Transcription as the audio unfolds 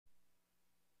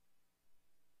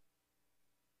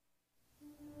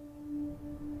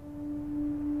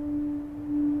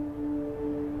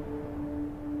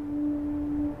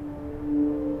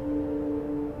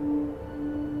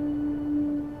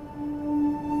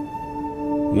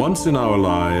Once in our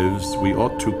lives, we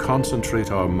ought to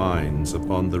concentrate our minds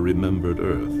upon the remembered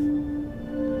earth.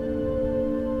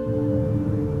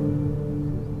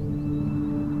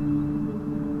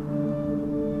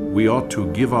 We ought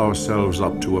to give ourselves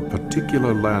up to a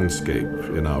particular landscape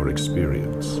in our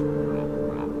experience.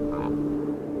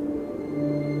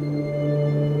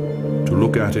 To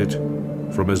look at it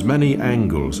from as many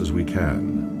angles as we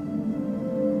can.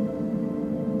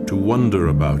 To wonder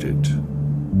about it.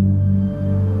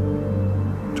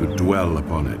 To dwell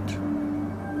upon it.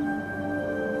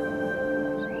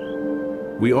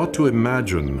 We ought to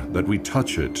imagine that we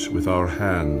touch it with our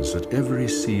hands at every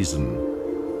season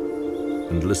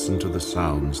and listen to the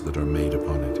sounds that are made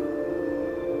upon it.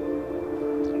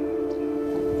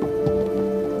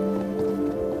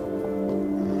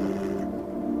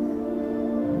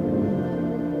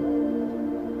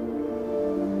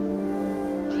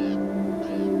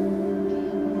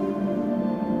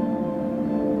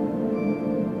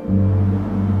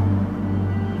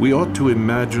 We ought to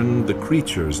imagine the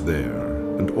creatures there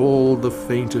and all the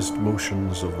faintest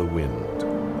motions of the wind.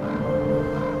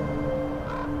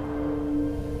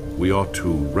 We ought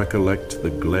to recollect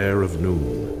the glare of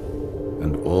noon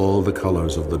and all the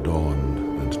colors of the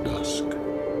dawn and dusk.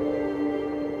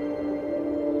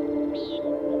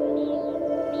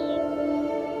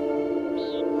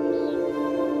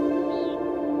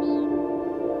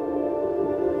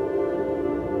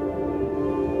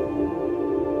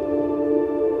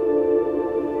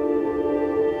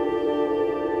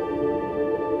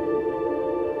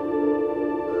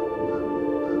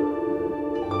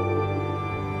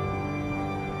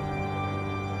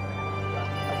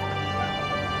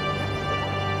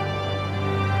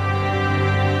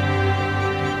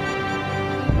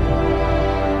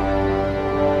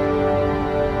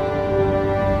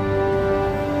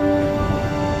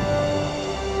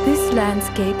 This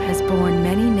landscape has borne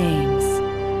many names.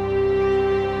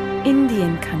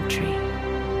 Indian country,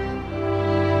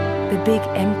 the big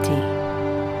empty,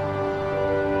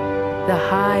 the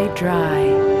high dry,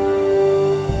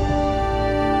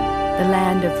 the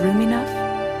land of room enough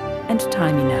and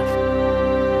time enough.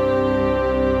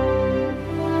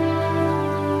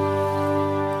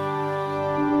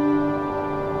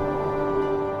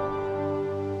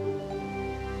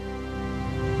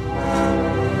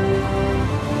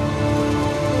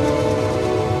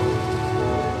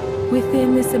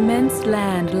 Within this immense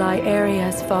land lie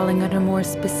areas falling under more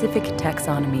specific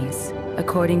taxonomies,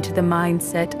 according to the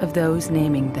mindset of those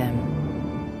naming them.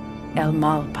 El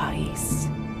Malpais,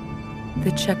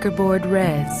 the checkerboard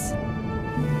res,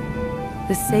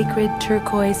 the sacred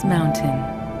turquoise mountain,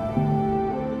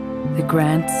 the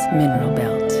Grants Mineral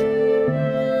Belt.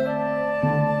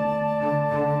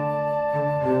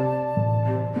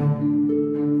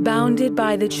 Bounded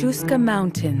by the Chusca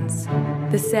Mountains,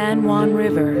 the San Juan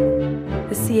River,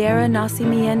 the Sierra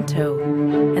Nacimiento,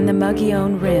 and the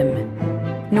Mogollon Rim,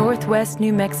 northwest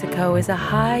New Mexico is a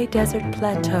high desert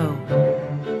plateau,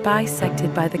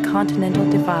 bisected by the Continental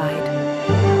Divide.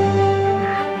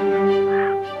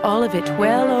 All of it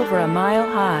well over a mile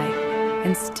high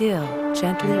and still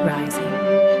gently rising.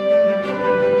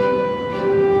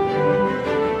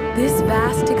 This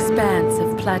vast expanse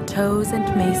of plateaus and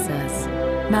mesas,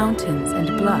 mountains and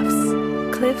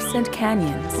bluffs, cliffs and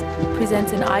canyons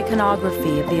presents an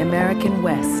iconography of the American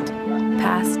West,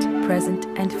 past, present,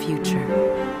 and future.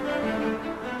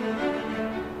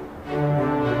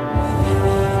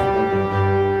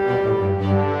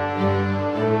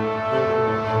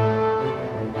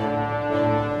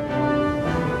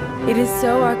 It is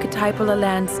so archetypal a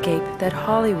landscape that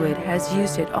Hollywood has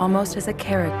used it almost as a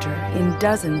character in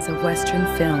dozens of Western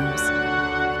films,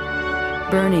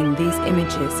 burning these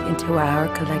images into our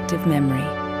collective memory.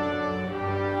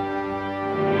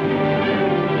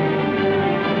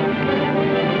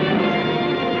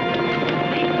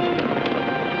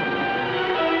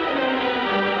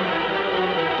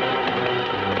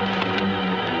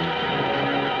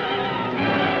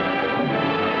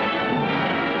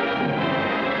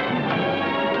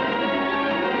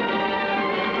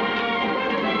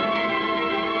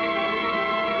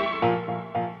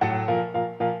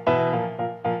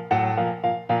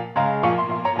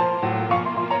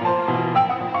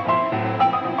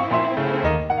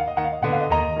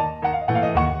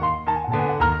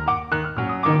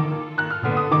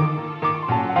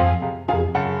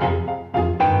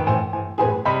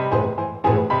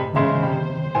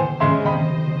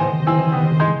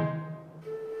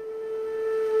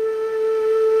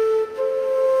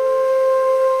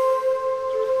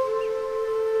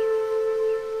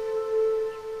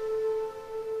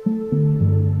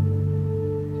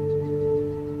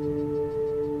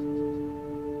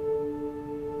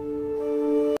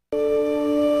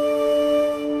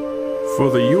 For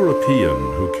the European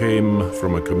who came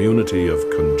from a community of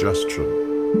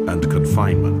congestion and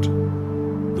confinement,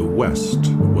 the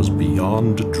West was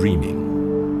beyond dreaming.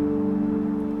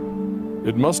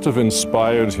 It must have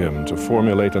inspired him to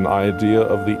formulate an idea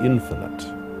of the infinite.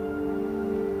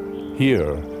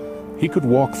 Here, he could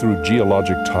walk through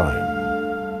geologic time.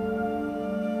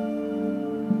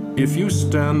 If you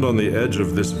stand on the edge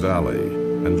of this valley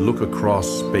and look across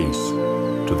space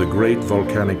to the great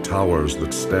volcanic towers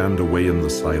that stand away in the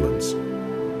silence,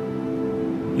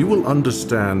 you will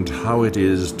understand how it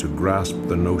is to grasp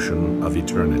the notion of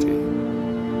eternity.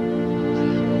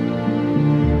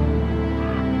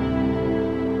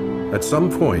 At some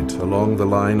point along the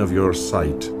line of your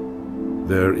sight,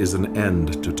 there is an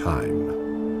end to time,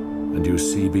 and you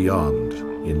see beyond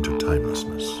into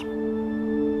timelessness.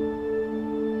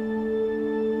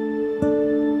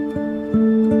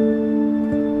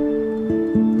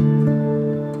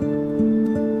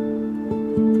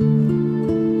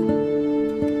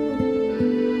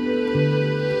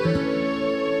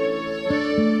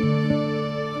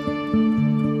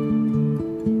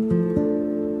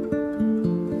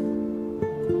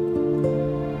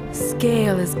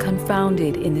 Scale is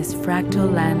confounded in this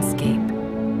fractal landscape,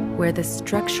 where the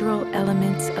structural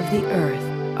elements of the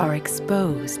Earth are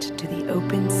exposed to the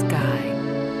open sky.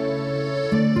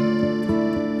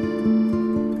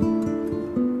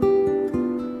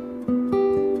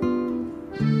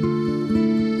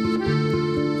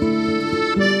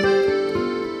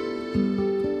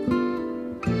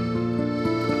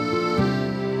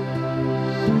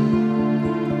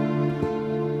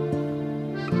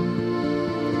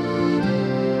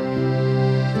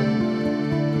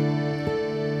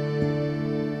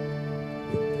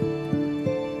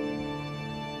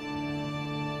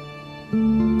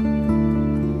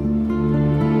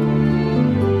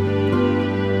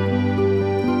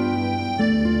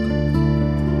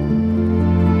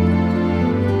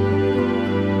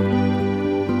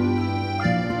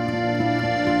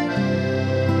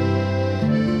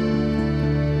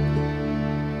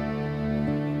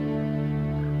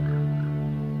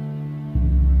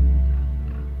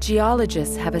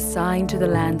 Geologists have assigned to the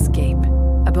landscape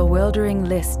a bewildering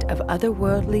list of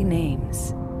otherworldly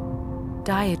names: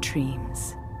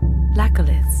 diatremes,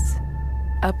 laccoliths,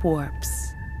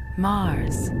 upwarps,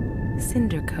 Mars,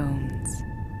 cinder cones.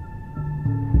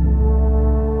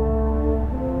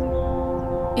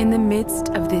 In the midst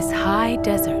of this high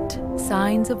desert,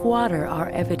 signs of water are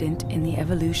evident in the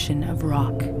evolution of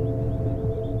rock.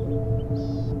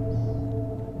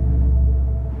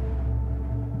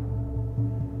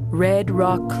 Red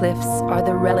rock cliffs are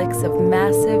the relics of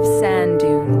massive sand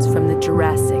dunes from the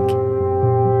Jurassic.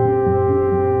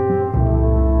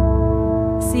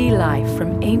 Sea life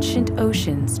from ancient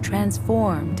oceans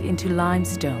transformed into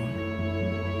limestone.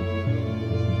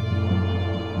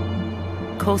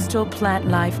 Coastal plant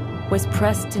life was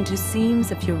pressed into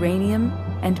seams of uranium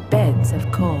and beds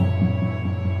of coal.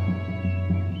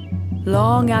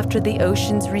 Long after the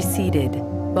oceans receded,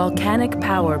 volcanic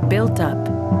power built up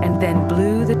and then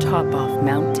blew the top off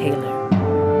Mount Taylor.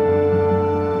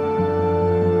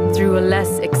 Through a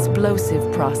less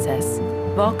explosive process,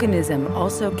 volcanism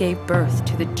also gave birth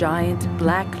to the giant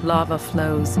black lava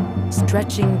flows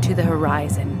stretching to the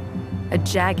horizon, a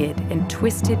jagged and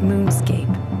twisted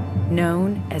moonscape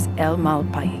known as El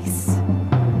Malpais.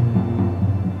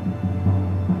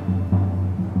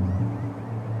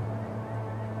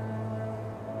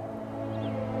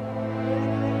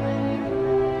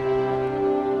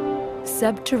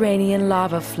 Subterranean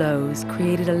lava flows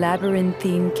created a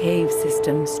labyrinthine cave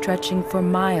system stretching for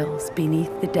miles beneath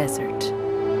the desert.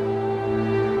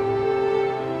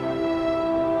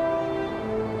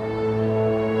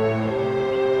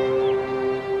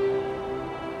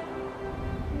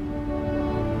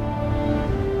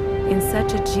 In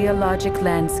such a geologic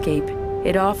landscape,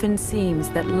 it often seems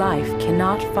that life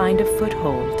cannot find a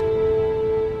foothold,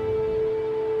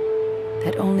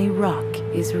 that only rock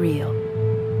is real.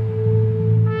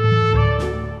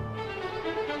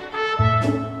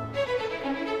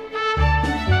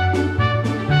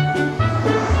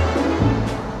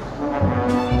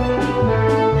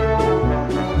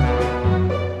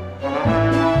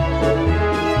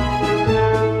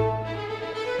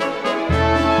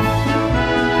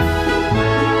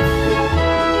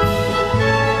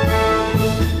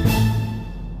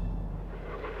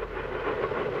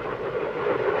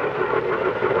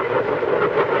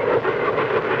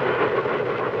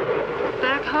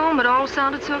 It all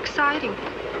sounded so exciting.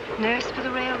 Nurse for the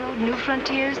railroad, new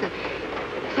frontiers,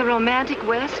 the romantic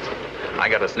West. I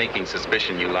got a sneaking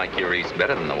suspicion you like your East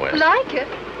better than the West. Like it?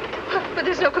 But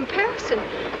there's no comparison.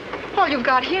 All you've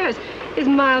got here There's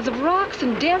miles of rocks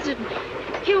and desert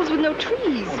and hills with no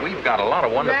trees. Well, we've got a lot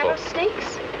of wonderful...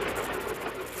 Rattlesnakes.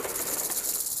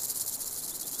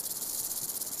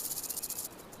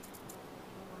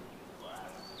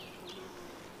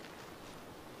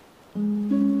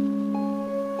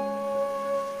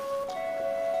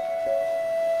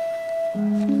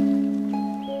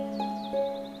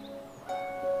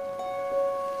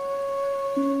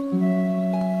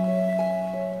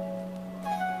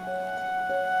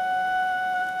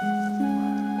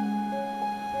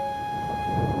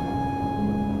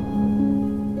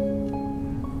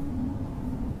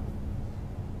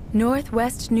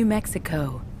 Northwest New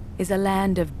Mexico is a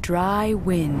land of dry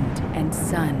wind and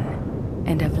sun,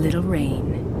 and of little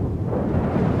rain.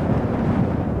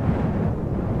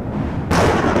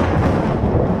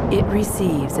 It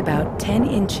receives about 10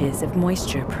 inches of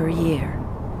moisture per year,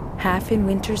 half in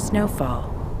winter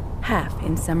snowfall, half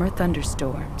in summer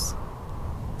thunderstorms.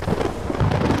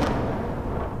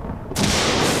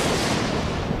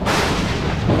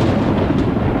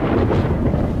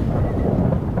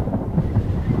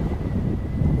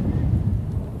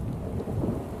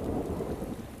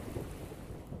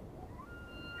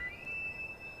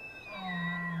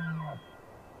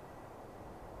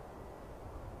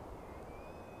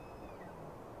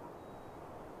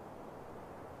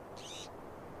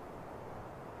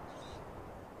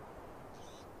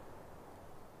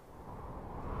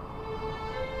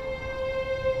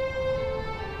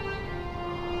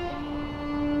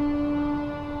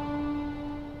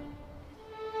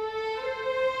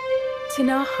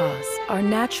 Tinajas are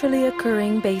naturally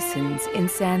occurring basins in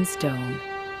sandstone.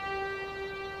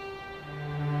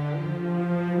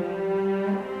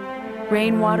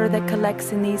 Rainwater that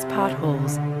collects in these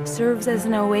potholes serves as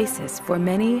an oasis for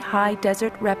many high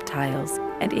desert reptiles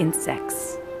and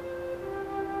insects.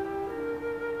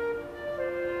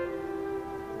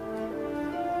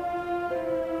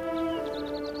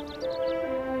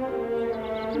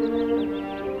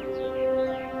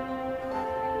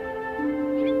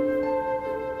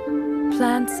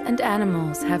 Plants and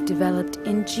animals have developed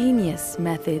ingenious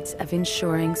methods of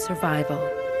ensuring survival.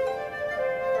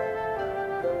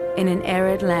 In an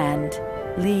arid land,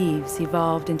 leaves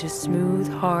evolved into smooth,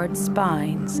 hard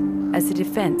spines as a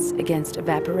defense against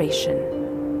evaporation.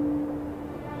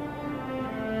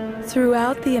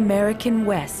 Throughout the American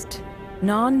West,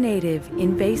 non-native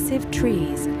invasive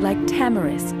trees like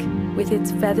tamarisk, with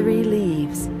its feathery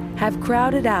leaves, have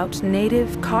crowded out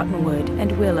native cottonwood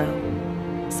and willow,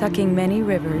 sucking many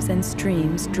rivers and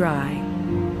streams dry.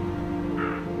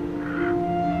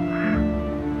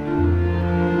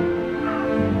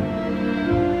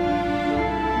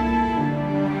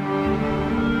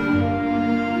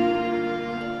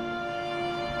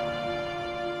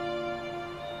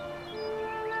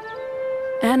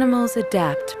 Animals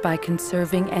adapt by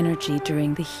conserving energy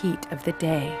during the heat of the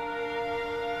day.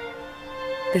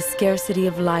 The scarcity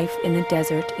of life in the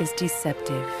desert is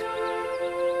deceptive.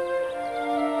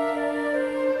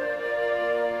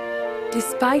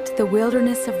 Despite the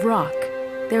wilderness of rock,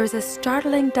 there is a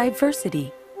startling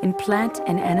diversity in plant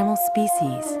and animal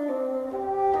species,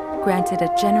 granted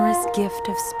a generous gift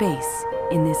of space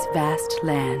in this vast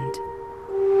land.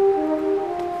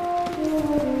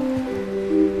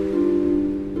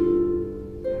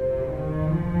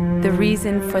 The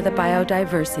reason for the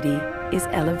biodiversity is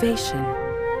elevation.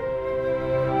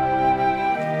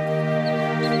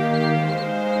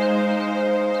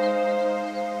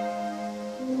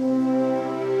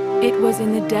 It was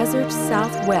in the desert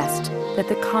Southwest that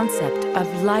the concept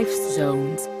of life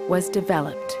zones was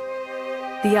developed.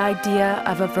 The idea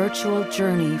of a virtual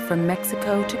journey from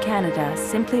Mexico to Canada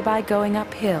simply by going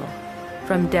uphill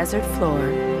from desert floor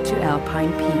to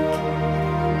alpine peak.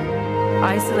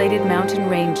 Isolated mountain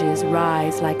ranges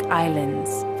rise like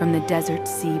islands from the desert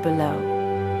sea below.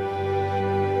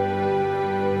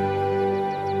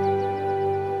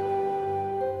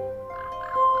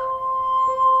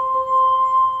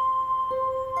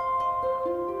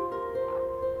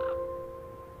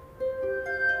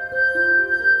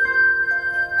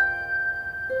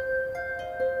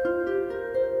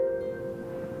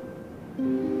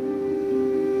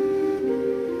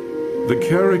 The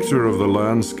character of the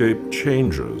landscape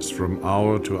changes from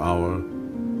hour to hour,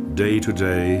 day to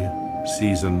day,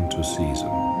 season to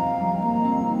season.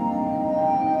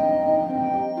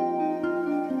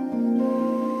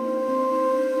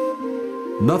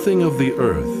 Nothing of the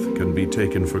earth can be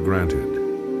taken for granted.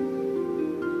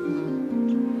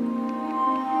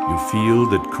 You feel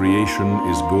that creation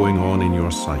is going on in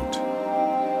your sight.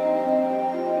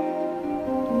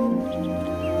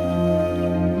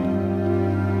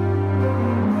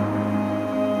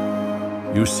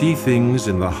 You see things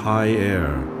in the high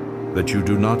air that you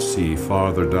do not see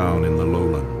farther down in the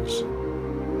lowlands.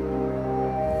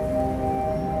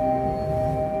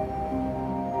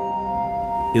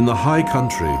 In the high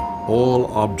country, all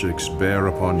objects bear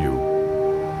upon you,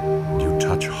 and you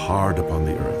touch hard upon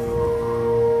the earth.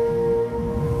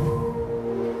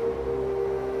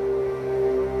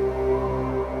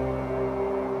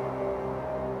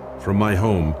 From my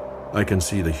home, I can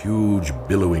see the huge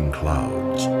billowing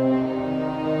clouds.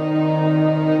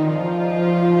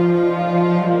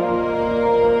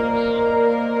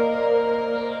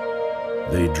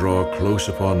 They draw close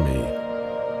upon me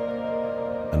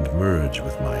and merge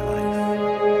with my life.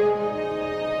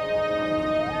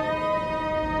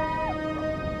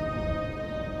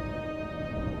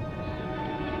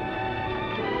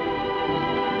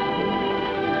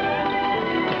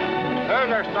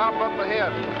 There's our stop up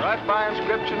ahead, right by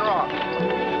Inscription Rock.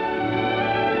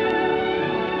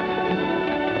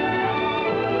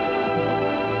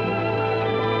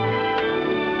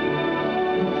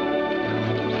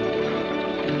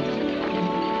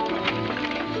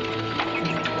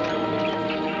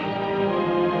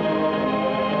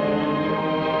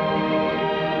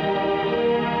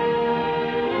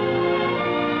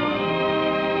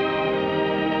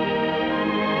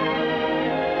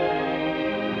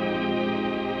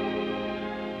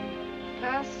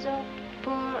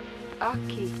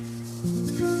 Aki.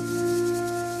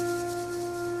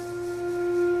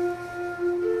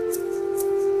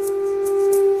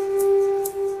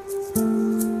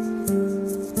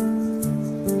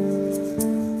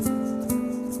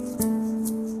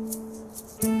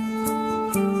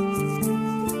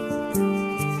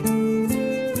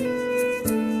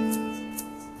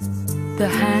 The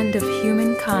hand of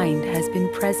humankind has been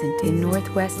present in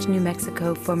northwest New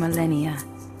Mexico for millennia,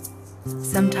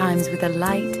 sometimes with a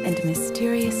light and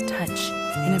mysterious touch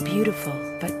in a beautiful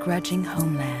but grudging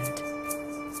homeland.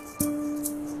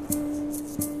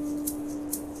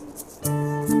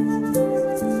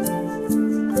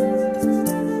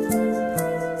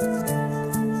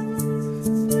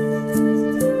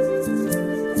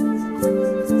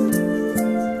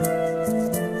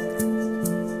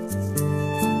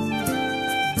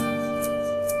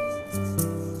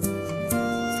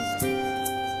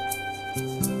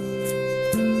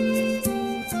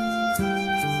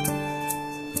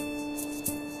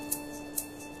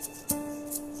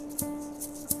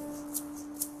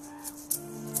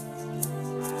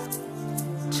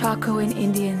 Chacoan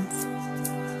Indians,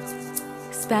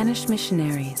 Spanish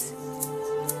missionaries,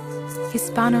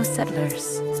 Hispano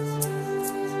settlers,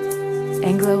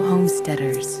 Anglo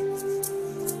homesteaders.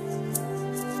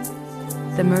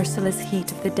 The merciless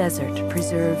heat of the desert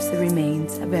preserves the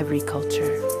remains of every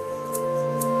culture.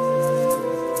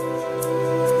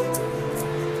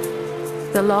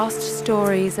 The lost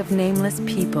stories of nameless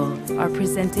people are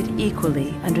presented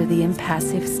equally under the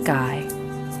impassive sky.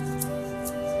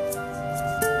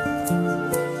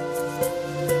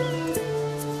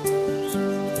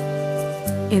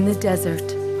 In the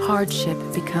desert, hardship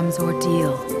becomes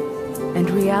ordeal, and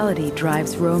reality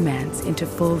drives romance into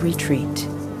full retreat.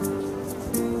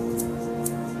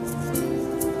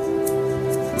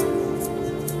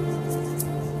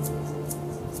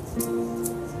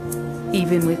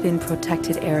 Even within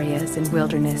protected areas and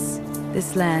wilderness,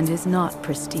 this land is not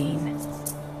pristine.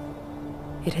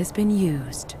 It has been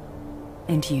used,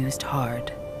 and used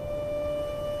hard.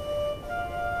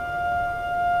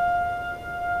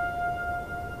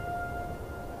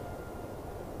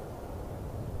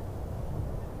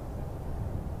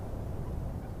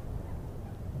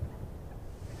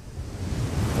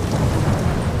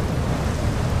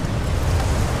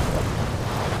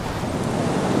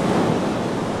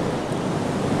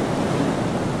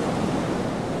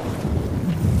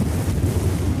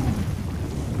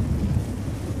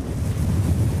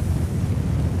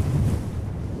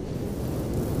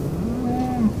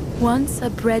 Once a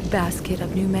breadbasket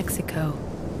of New Mexico,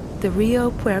 the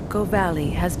Rio Puerco Valley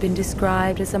has been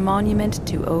described as a monument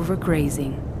to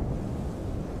overgrazing.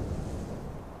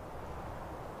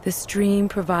 The stream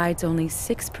provides only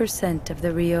 6% of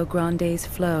the Rio Grande's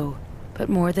flow, but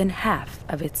more than half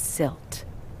of its silt.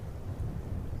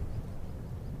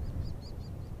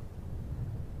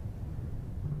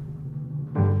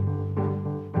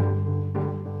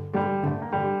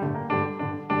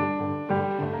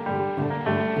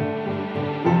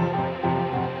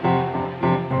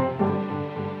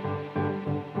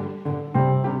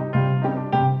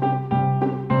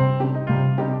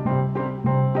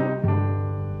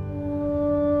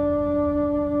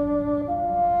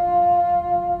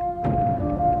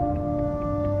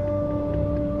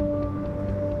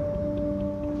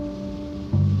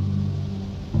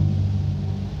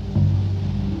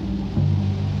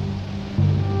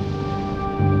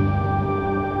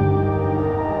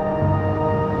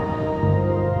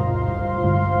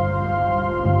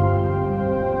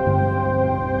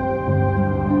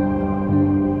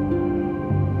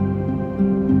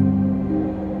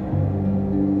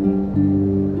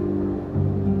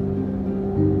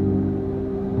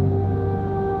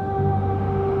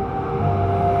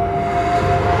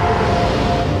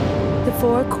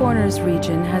 Four Corners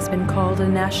region has been called a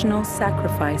national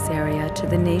sacrifice area to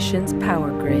the nation's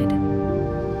power grid,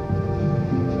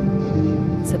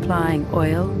 supplying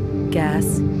oil,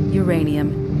 gas,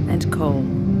 uranium, and coal.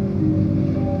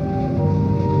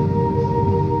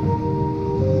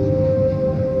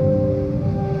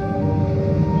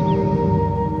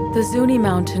 The Zuni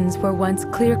Mountains were once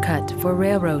clear-cut for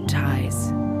railroad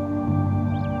ties.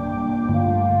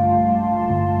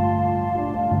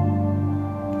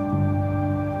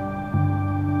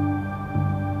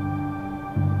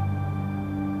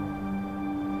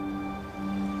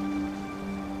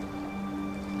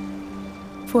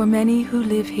 For many who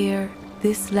live here,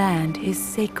 this land is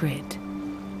sacred.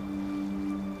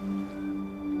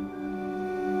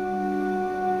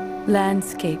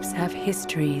 Landscapes have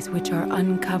histories which are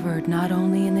uncovered not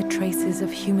only in the traces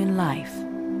of human life,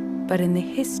 but in the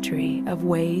history of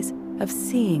ways of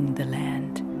seeing the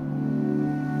land.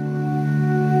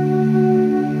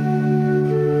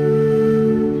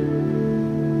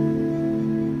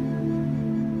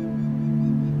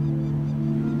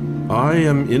 I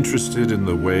am interested in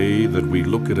the way that we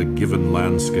look at a given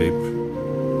landscape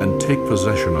and take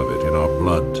possession of it in our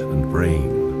blood and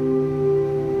brain.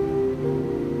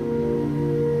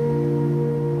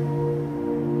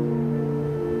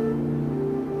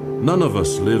 None of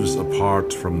us lives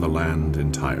apart from the land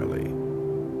entirely.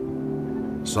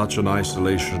 Such an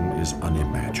isolation is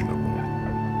unimaginable.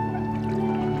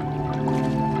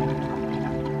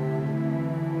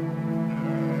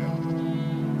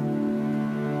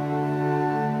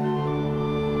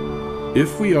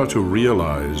 If we are to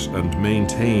realize and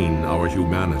maintain our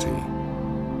humanity,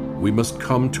 we must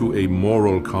come to a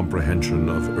moral comprehension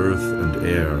of earth and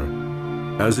air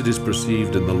as it is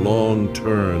perceived in the long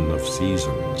turn of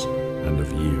seasons and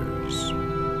of years.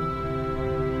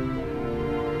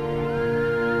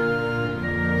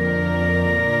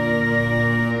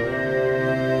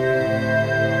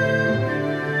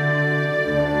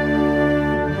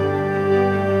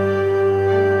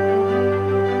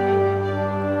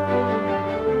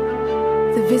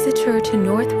 The visitor to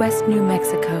northwest New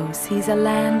Mexico sees a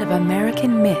land of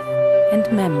American myth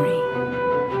and memory,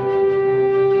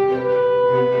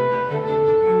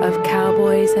 of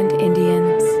cowboys and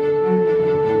Indians,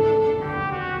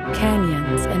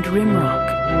 canyons and rimrock,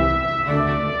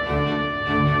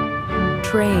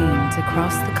 trains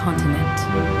across the continent.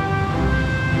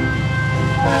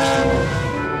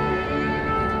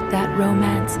 That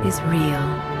romance is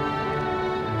real.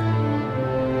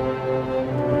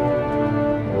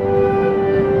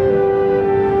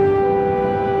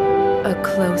 A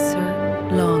closer,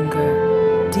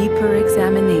 longer, deeper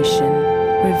examination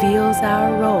reveals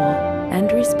our role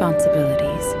and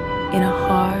responsibilities in a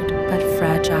hard but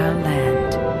fragile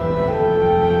land.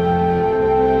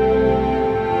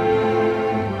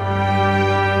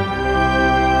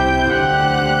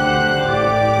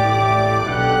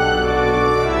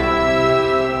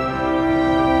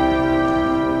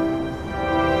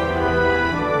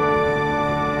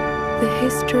 The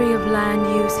history of land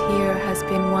use here has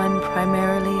been one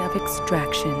primarily of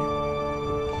extraction.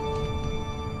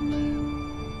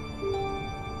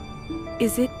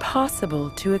 Is it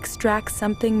possible to extract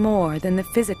something more than the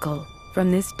physical from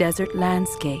this desert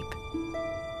landscape?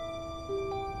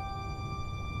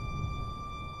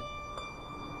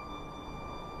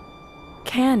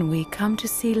 Can we come to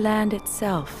see land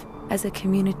itself as a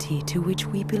community to which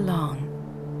we belong?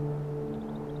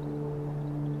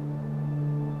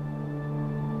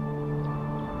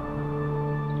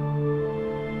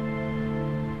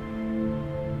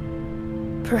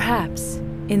 Perhaps,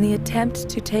 in the attempt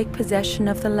to take possession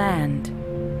of the land,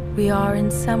 we are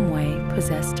in some way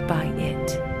possessed by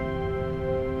it.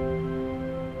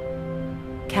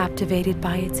 Captivated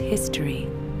by its history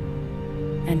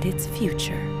and its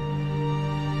future.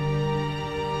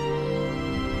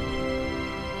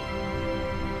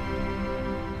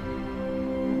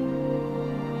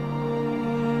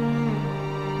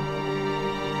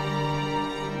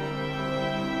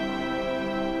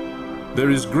 There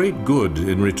is great good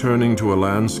in returning to a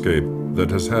landscape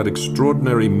that has had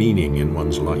extraordinary meaning in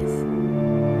one's life.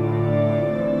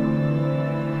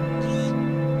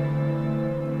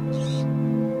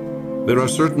 There are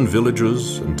certain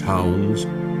villages and towns,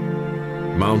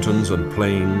 mountains and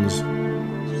plains,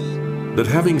 that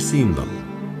having seen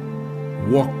them,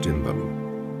 walked in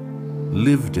them,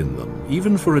 lived in them,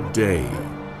 even for a day,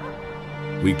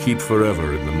 we keep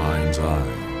forever in the mind's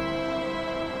eye.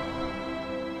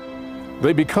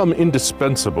 They become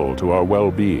indispensable to our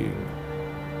well-being.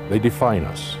 They define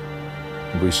us.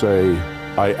 And we say,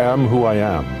 I am who I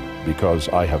am because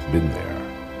I have been there.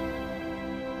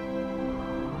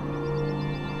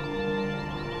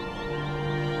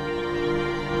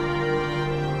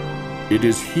 It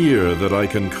is here that I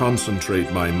can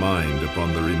concentrate my mind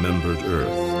upon the remembered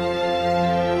earth.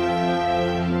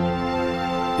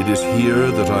 It is here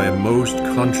that I am most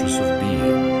conscious of being.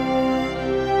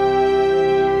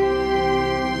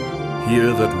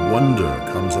 Here that wonder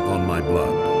comes upon my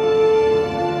blood.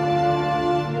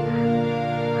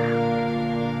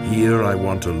 Here I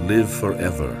want to live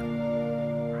forever.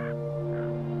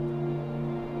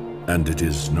 And it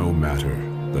is no matter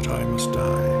that I must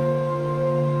die.